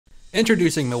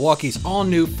Introducing Milwaukee's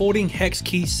all-new Folding Hex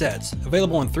Key sets.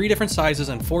 Available in 3 different sizes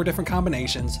and 4 different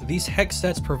combinations, these hex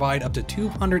sets provide up to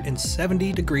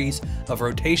 270 degrees of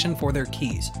rotation for their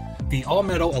keys. The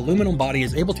all-metal aluminum body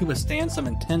is able to withstand some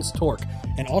intense torque,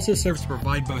 and also serves to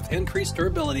provide both increased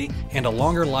durability and a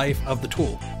longer life of the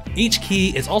tool. Each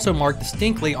key is also marked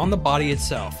distinctly on the body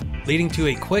itself, leading to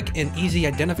a quick and easy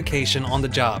identification on the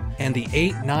job, and the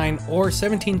 8, 9, or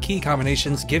 17 key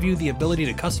combinations give you the ability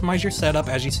to customize your setup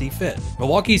as you see fit.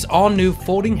 Milwaukee's all-new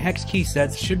Folding Hex Key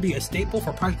sets should be a staple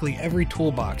for practically every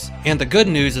toolbox, and the good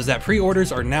news is that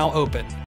pre-orders are now open.